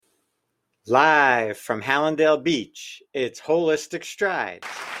Live from Hallandale Beach, it's Holistic Strides.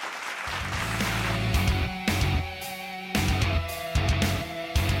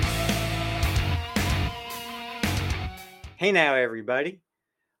 Hey now, everybody.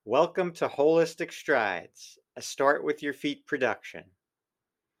 Welcome to Holistic Strides, a Start With Your Feet production.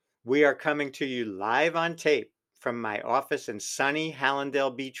 We are coming to you live on tape from my office in sunny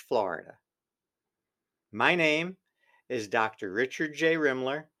Hallandale Beach, Florida. My name is Dr. Richard J.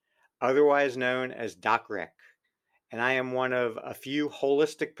 Rimler, otherwise known as Doc Rick, and I am one of a few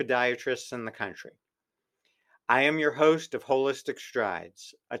holistic podiatrists in the country. I am your host of Holistic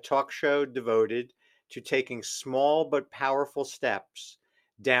Strides, a talk show devoted to taking small but powerful steps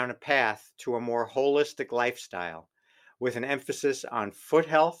down a path to a more holistic lifestyle with an emphasis on foot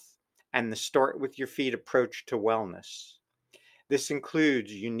health and the start with your feet approach to wellness. This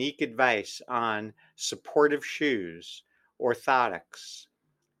includes unique advice on supportive shoes, orthotics,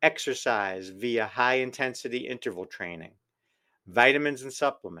 exercise via high intensity interval training, vitamins and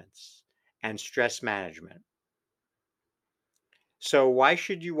supplements, and stress management. So, why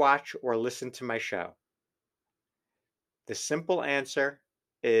should you watch or listen to my show? The simple answer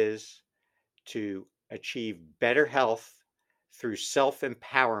is to achieve better health through self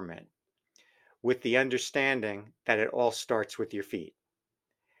empowerment with the understanding that it all starts with your feet.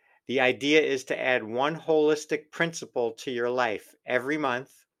 The idea is to add one holistic principle to your life every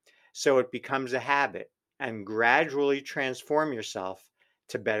month so it becomes a habit and gradually transform yourself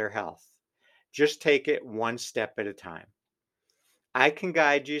to better health. Just take it one step at a time. I can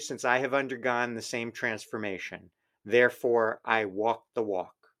guide you since I have undergone the same transformation. Therefore, I walk the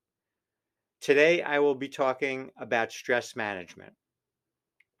walk. Today, I will be talking about stress management.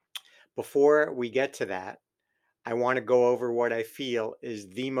 Before we get to that, I want to go over what I feel is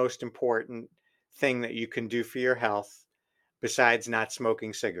the most important thing that you can do for your health besides not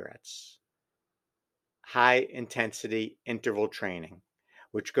smoking cigarettes. High intensity interval training,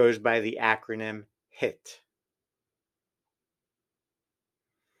 which goes by the acronym HIIT.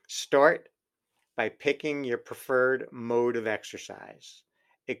 Start by picking your preferred mode of exercise.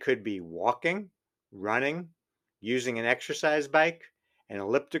 It could be walking, running, using an exercise bike, an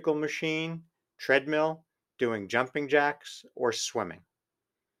elliptical machine, treadmill, doing jumping jacks, or swimming.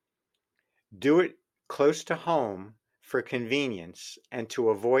 Do it close to home for convenience and to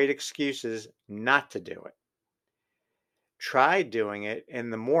avoid excuses not to do it. Try doing it in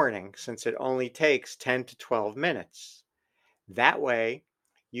the morning since it only takes 10 to 12 minutes. That way,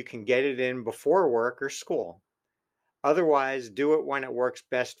 you can get it in before work or school. Otherwise, do it when it works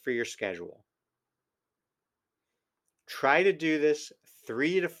best for your schedule. Try to do this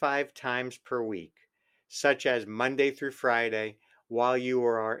 3 to 5 times per week, such as Monday through Friday, while you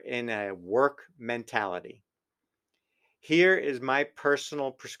are in a work mentality. Here is my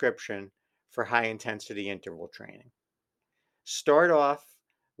personal prescription for high intensity interval training. Start off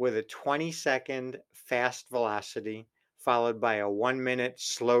with a 20-second fast velocity followed by a 1-minute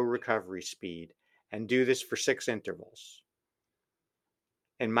slow recovery speed, and do this for 6 intervals.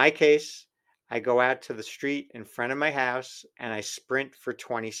 In my case, I go out to the street in front of my house and I sprint for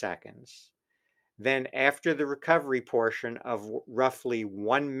 20 seconds. Then, after the recovery portion of roughly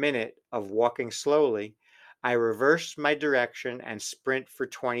 1 minute of walking slowly, I reverse my direction and sprint for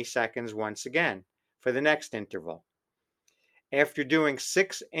 20 seconds once again for the next interval. After doing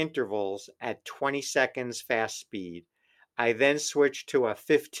 6 intervals at 20 seconds fast speed, I then switch to a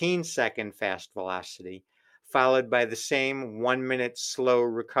 15-second fast velocity, followed by the same 1-minute slow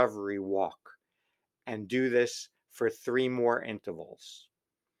recovery walk, and do this for 3 more intervals.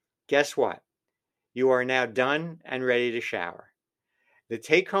 Guess what? You are now done and ready to shower. The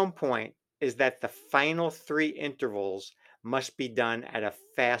take-home point is that the final 3 intervals must be done at a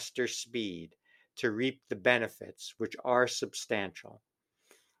faster speed to reap the benefits, which are substantial.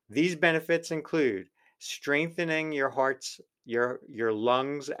 These benefits include strengthening your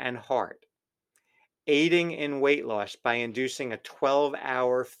lungs and heart, aiding in weight loss by inducing a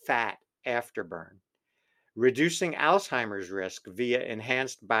 12-hour fat afterburn, reducing Alzheimer's risk via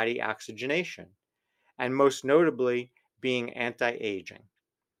enhanced body oxygenation, and most notably, being anti-aging.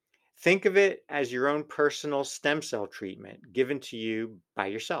 Think of it as your own personal stem cell treatment given to you by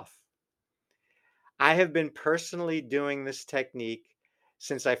yourself. I have been personally doing this technique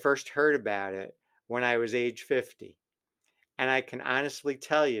since I first heard about it when I was age 50. And I can honestly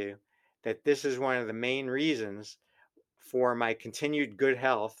tell you that this is one of the main reasons for my continued good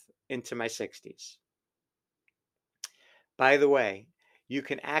health into my 60s. By the way, you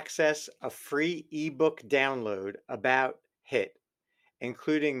can access a free ebook download about HIIT,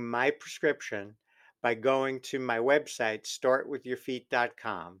 including my prescription, by going to my website,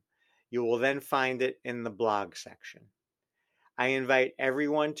 startwithyourfeet.com. You will then find it in the blog section. I invite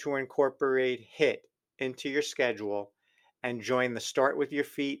everyone to incorporate HIIT into your schedule and join the Start With Your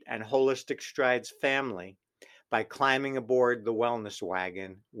Feet and Holistic Strides family by climbing aboard the wellness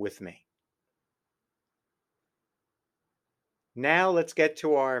wagon with me. Now let's get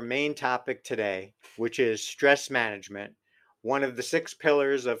to our main topic today, which is stress management, one of the 6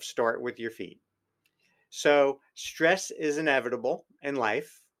 pillars of Start With Your Feet. So stress is inevitable in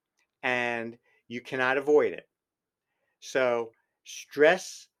life and you cannot avoid it. So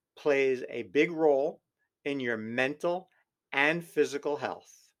stress plays a big role in your mental and physical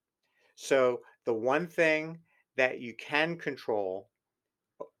health. So the one thing that you can control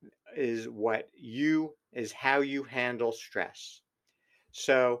is how you handle stress.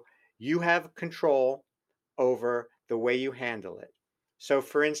 So you have control over the way you handle it. So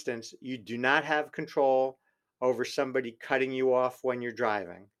for instance, you do not have control over somebody cutting you off when you're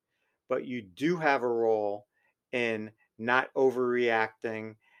driving, but you do have a role in not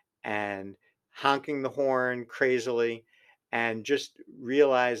overreacting and honking the horn crazily and just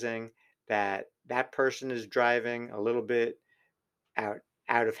realizing that that person is driving a little bit out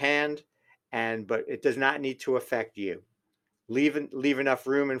out of hand, but it does not need to affect you. Leave enough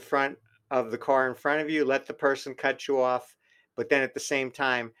room in front of the car in front of you, let the person cut you off, but then at the same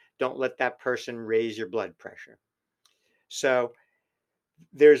time don't let that person raise your blood pressure. So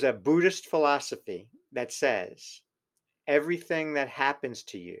there's a Buddhist philosophy that says everything that happens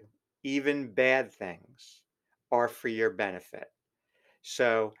to you, even bad things, are for your benefit.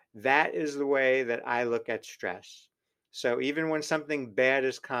 So that is the way that I look at stress. So even when something bad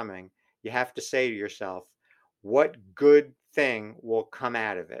is coming, you have to say to yourself, what good thing will come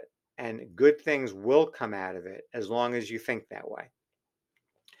out of it? And good things will come out of it as long as you think that way.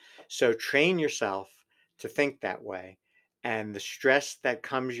 So train yourself to think that way, and the stress that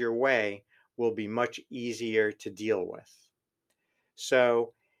comes your way will be much easier to deal with.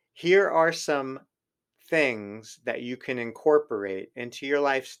 So here are some things that you can incorporate into your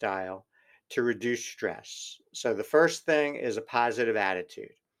lifestyle to reduce stress. So the first thing is a positive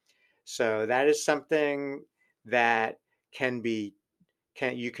attitude. So that is something that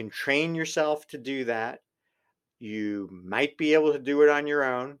you can train yourself to do that. You might be able to do it on your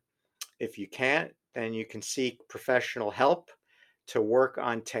own. If you can't, then you can seek professional help to work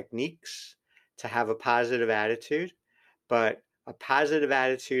on techniques to have a positive attitude. But a positive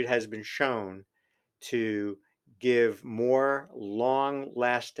attitude has been shown to give more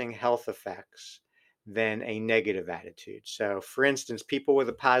long-lasting health effects than a negative attitude. So, for instance, people with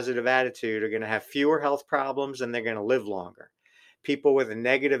a positive attitude are going to have fewer health problems and they're going to live longer. People with a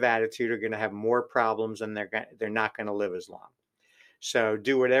negative attitude are going to have more problems and they're not going to live as long. So,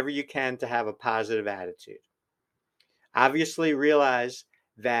 do whatever you can to have a positive attitude. Obviously, realize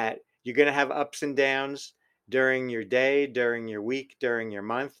that you're going to have ups and downs during your day, during your week, during your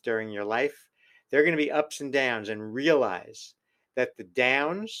month, during your life. There are going to be ups and downs, and realize that the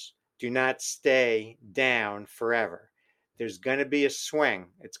downs do not stay down forever. There's going to be a swing.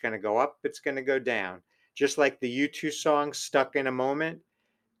 It's going to go up, it's going to go down. Just like the U2 song, Stuck in a Moment,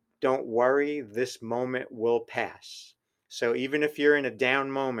 don't worry, this moment will pass. So even if you're in a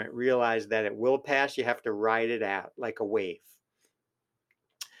down moment, realize that it will pass. You have to ride it out like a wave.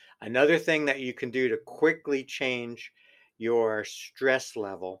 Another thing that you can do to quickly change your stress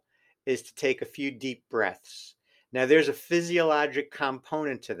level is to take a few deep breaths. Now, there's a physiologic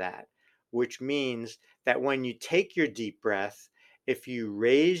component to that, which means that when you take your deep breath, if you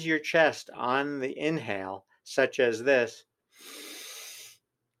raise your chest on the inhale, such as this,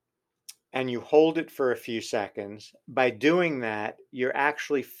 and you hold it for a few seconds, by doing that, you're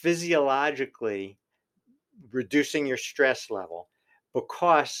actually physiologically reducing your stress level,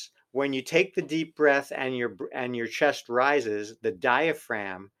 because when you take the deep breath and your chest rises, the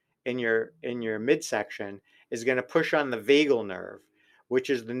diaphragm in your midsection is going to push on the vagal nerve, which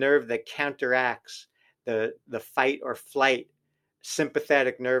is the nerve that counteracts the fight or flight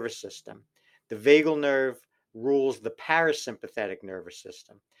sympathetic nervous system. The vagal nerve rules the parasympathetic nervous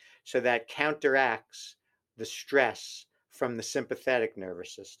system, so that counteracts the stress from the sympathetic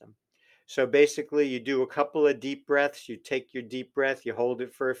nervous system. So basically, you do a couple of deep breaths. You take your deep breath, you hold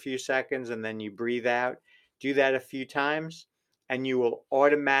it for a few seconds, and then you breathe out. Do that a few times, and you will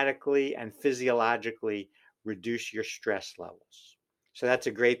automatically and physiologically reduce your stress levels. So that's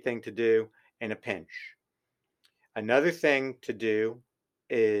a great thing to do in a pinch. Another thing to do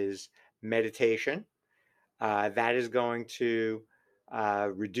is meditation. That is going to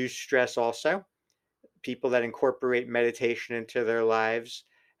reduce stress also. People that incorporate meditation into their lives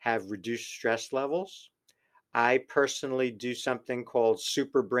have reduced stress levels. I personally do something called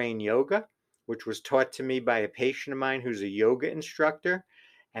Super Brain Yoga, which was taught to me by a patient of mine who's a yoga instructor.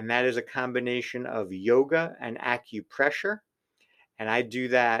 And that is a combination of yoga and acupressure. And I do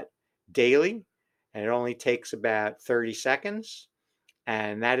that daily, and it only takes about 30 seconds.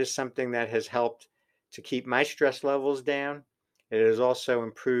 And that is something that has helped to keep my stress levels down. It has also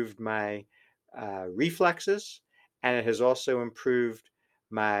improved my reflexes, and it has also improved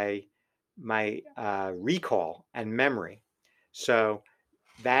my recall and memory. So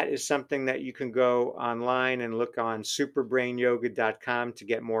that is something that you can go online and look on superbrainyoga.com to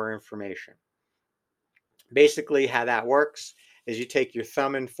get more information. Basically, how that works is you take your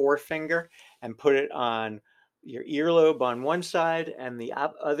thumb and forefinger and put it on your earlobe on one side, and the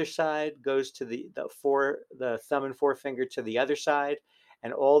other side goes to the thumb and forefinger to the other side,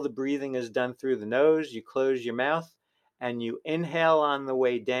 and all the breathing is done through the nose. You close your mouth, and you inhale on the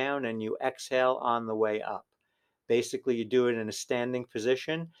way down, and you exhale on the way up. Basically, you do it in a standing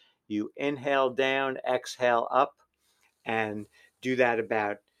position. You inhale down, exhale up, and do that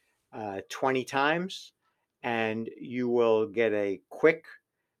about 20 times, and you will get a quick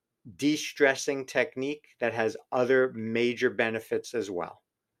de-stressing technique that has other major benefits as well.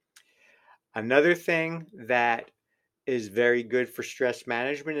 Another thing that is very good for stress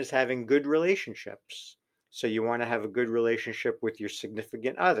management is having good relationships. So you want to have a good relationship with your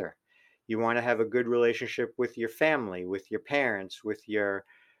significant other. You want to have a good relationship with your family, with your parents, with your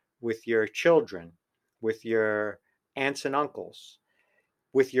children, with your aunts and uncles,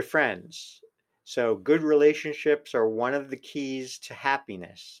 with your friends. So, good relationships are one of the keys to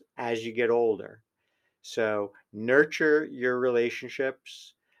happiness as you get older. So, nurture your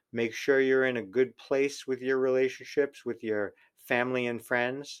relationships. Make sure you're in a good place with your relationships, with your family and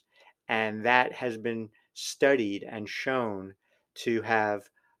friends. And that has been studied and shown to have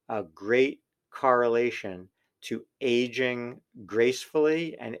a great correlation to aging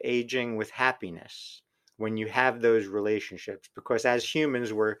gracefully and aging with happiness when you have those relationships. Because as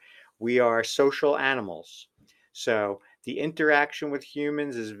humans, we are social animals. So the interaction with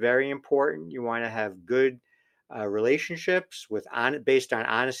humans is very important. You want to have good relationships based on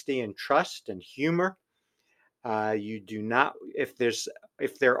honesty and trust and humor. You do not, if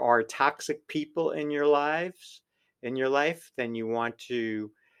there are toxic people in your life, then you want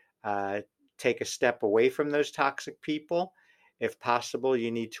to uh, take a step away from those toxic people. If possible,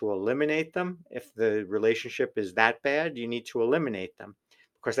 you need to eliminate them. If the relationship is that bad, you need to eliminate them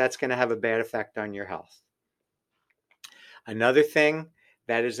because that's going to have a bad effect on your health. Another thing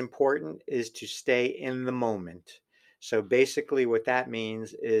that is important is to stay in the moment. So basically, what that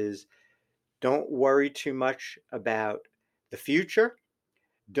means is don't worry too much about the future.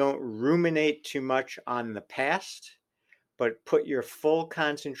 Don't ruminate too much on the past, but put your full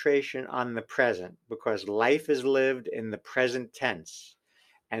concentration on the present because life is lived in the present tense.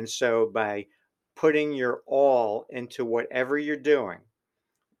 And so by putting your all into whatever you're doing,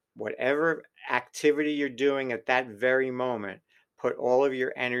 whatever activity you're doing at that very moment, put all of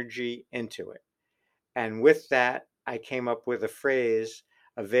your energy into it. And with that, I came up with a phrase,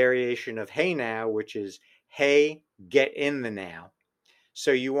 a variation of hey now, which is hey, get in the now.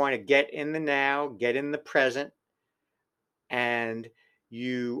 So you want to get in the now, get in the present, and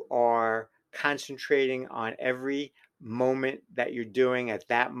you are concentrating on every moment that you're doing at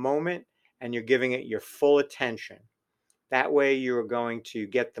that moment, and you're giving it your full attention. That way, you're going to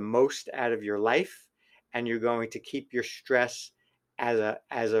get the most out of your life, and you're going to keep your stress as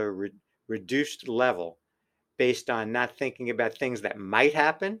a reduced level based on not thinking about things that might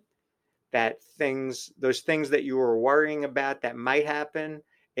happen, those things that you were worrying about that might happen,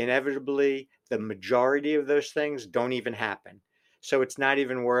 inevitably, the majority of those things don't even happen. So it's not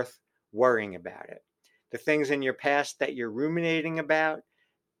even worth worrying about it. The things in your past that you're ruminating about,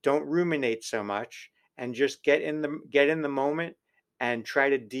 don't ruminate so much and just get in the moment and try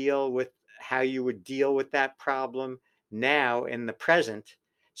to deal with how you would deal with that problem now in the present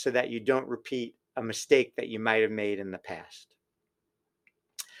so that you don't repeat a mistake that you might have made in the past.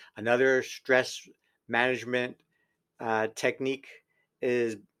 Another stress management technique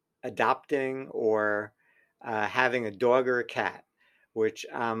is adopting or having a dog or a cat, which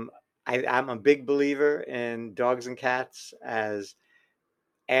I'm a big believer in dogs and cats as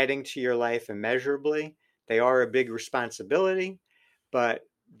adding to your life immeasurably. They are a big responsibility, but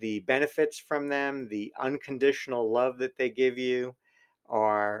the benefits from them, the unconditional love that they give you,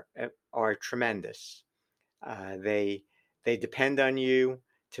 are tremendous. They depend on you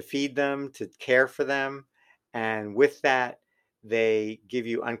to feed them, to care for them, and with that, they give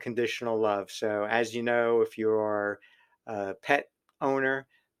you unconditional love. So, as you know, if you're a pet owner,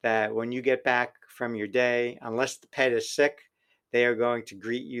 that when you get back from your day. Unless the pet is sick, they are going to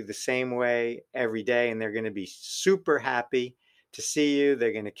greet you the same way every day, and they're going to be super happy to see you.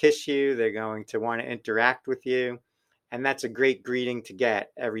 They're going to kiss you. They're going to want to interact with you. And that's a great greeting to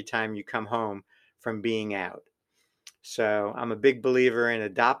get every time you come home from being out. So I'm a big believer in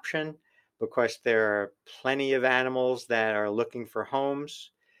adoption because there are plenty of animals that are looking for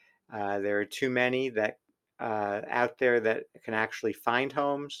homes. There are too many that out there that can actually find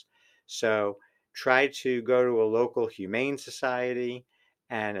homes. So try to go to a local humane society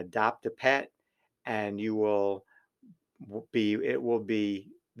and adopt a pet, and you will be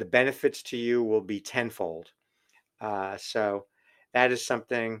the benefits to you will be tenfold. So that is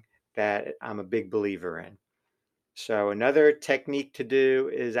something that I'm a big believer in. So another technique to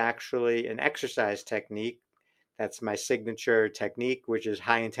do is actually an exercise technique. That's my signature technique, which is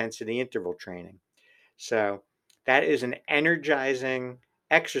high intensity interval training. So that is an energizing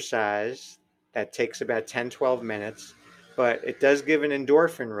exercise that takes about 10-12 minutes, but it does give an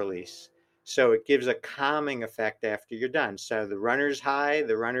endorphin release. So it gives a calming effect after you're done. So the runner's high,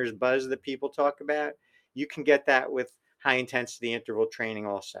 the runner's buzz that people talk about, you can get that with high intensity interval training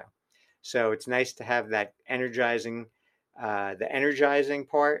also. So it's nice to have that the energizing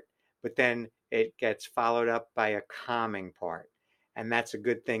part, but then it gets followed up by a calming part. And that's a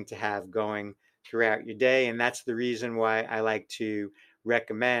good thing to have going throughout your day. And that's the reason why I like to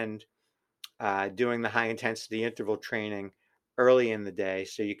recommend doing the high intensity interval training early in the day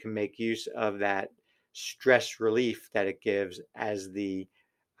so you can make use of that stress relief that it gives as the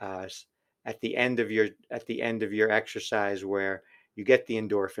uh, at the end of your exercise, where you get the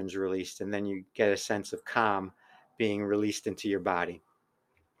endorphins released and then you get a sense of calm being released into your body.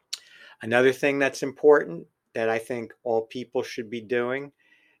 Another thing that's important that I think all people should be doing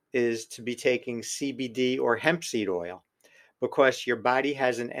is to be taking CBD or hemp seed oil, because your body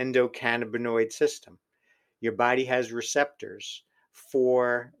has an endocannabinoid system. Your body has receptors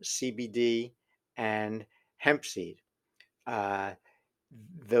for CBD and hemp seed. Uh,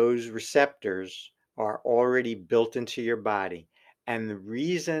 those receptors are already built into your body. And the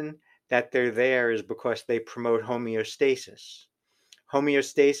reason that they're there is because they promote homeostasis.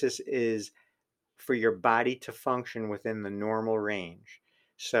 Homeostasis is for your body to function within the normal range.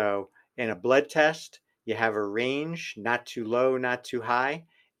 So in a blood test, you have a range, not too low, not too high.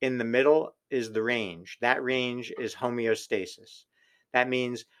 In the middle is the range. That range is homeostasis. That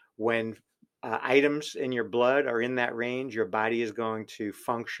means when items in your blood are in that range, your body is going to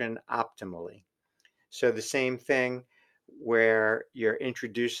function optimally. So the same thing where you're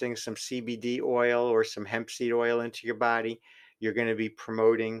introducing some CBD oil or some hemp seed oil into your body, you're going to be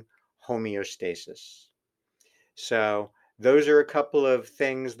promoting homeostasis. So those are a couple of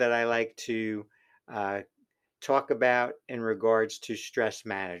things that I like to uh, talk about in regards to stress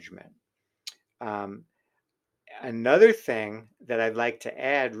management. Um, Another thing that I'd like to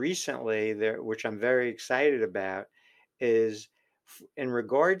add recently, there, which I'm very excited about, is in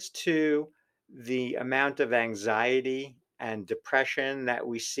regards to the amount of anxiety and depression that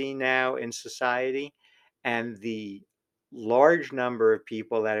we see now in society, and the large number of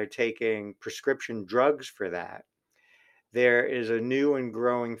people that are taking prescription drugs for that. There is a new and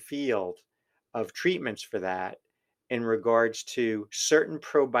growing field of treatments for that in regards to certain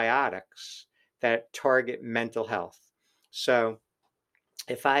probiotics that target mental health. So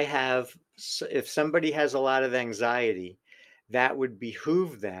if somebody has a lot of anxiety, that would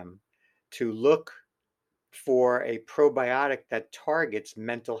behoove them to look for a probiotic that targets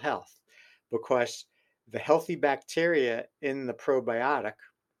mental health, because the healthy bacteria in the probiotic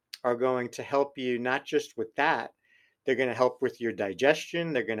are going to help you not just with that, they're going to help with your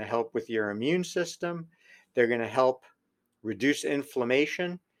digestion, they're going to help with your immune system, they're going to help reduce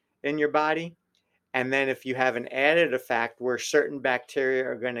inflammation in your body. And then if you have an added effect where certain bacteria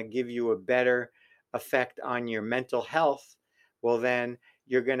are going to give you a better effect on your mental health, well, then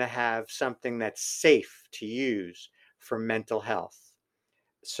you're going to have something that's safe to use for mental health.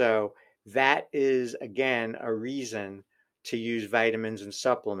 So that is, again, a reason to use vitamins and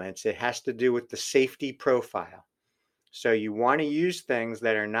supplements. It has to do with the safety profile. So you want to use things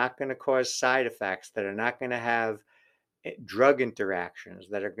that are not going to cause side effects, that are not going to have drug interactions,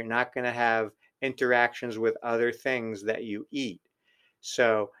 that are not going to have interactions with other things that you eat.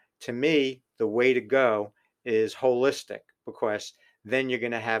 So to me, the way to go is holistic, because then you're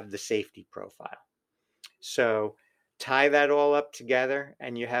going to have the safety profile. So tie that all up together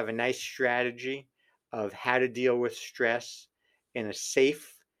and you have a nice strategy of how to deal with stress in a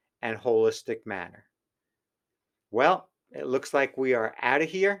safe and holistic manner. Well, it looks like we are out of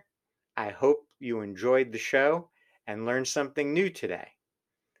here. I hope you enjoyed the show and learned something new today.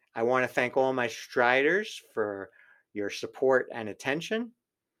 I want to thank all my Striders for your support and attention.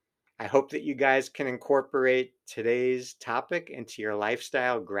 I hope that you guys can incorporate today's topic into your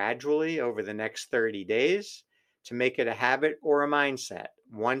lifestyle gradually over the next 30 days to make it a habit or a mindset,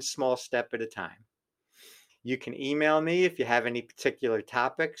 one small step at a time. You can email me if you have any particular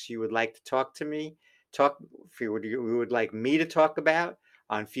topics you would like to talk to me, if you would like me to talk about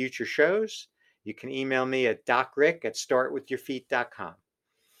on future shows. You can email me at docrick@startwithyourfeet.com.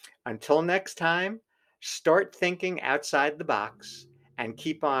 Until next time, start thinking outside the box and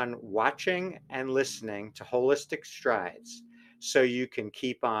keep on watching and listening to Holistic Strides so you can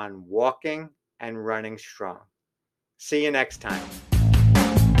keep on walking and running strong. See you next time.